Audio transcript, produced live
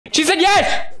She said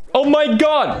yes! Oh my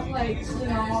god! Like, you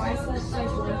know, I said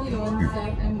like love you and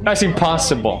stuff. And That's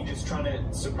impossible. she was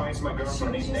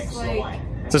just like,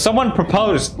 So someone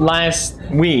proposed last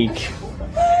week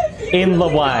in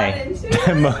LWIAY,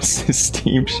 the most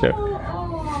esteemed show.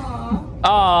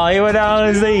 Oh, he went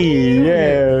down to see.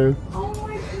 Yeah.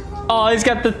 Oh, he's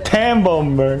got the Tambo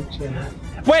merch.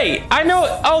 Wait, I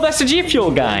know. Oh, that's the G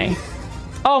Fuel guy.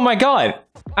 Oh my god.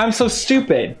 I'm so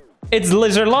stupid. It's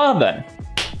Lizard Lava.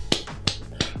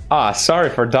 Ah, sorry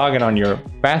for dogging on your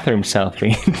bathroom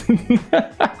selfie.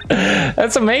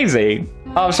 That's amazing.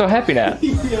 Oh, I'm so happy now.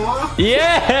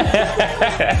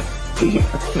 Yeah.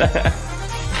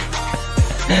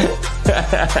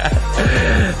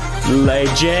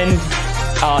 Legend.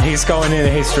 Oh, he's going in the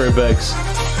history books.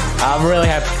 I'm really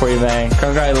happy for you, man.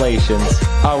 Congratulations.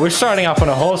 Oh, we're starting off on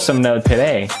a wholesome note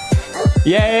today.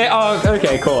 Yeah. Oh,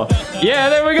 okay, cool. Yeah,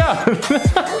 there we go.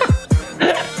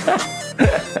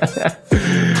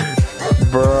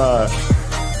 Bruh.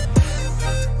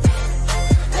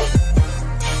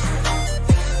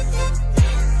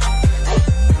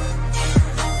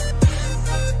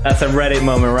 That's a Reddit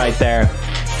moment right there.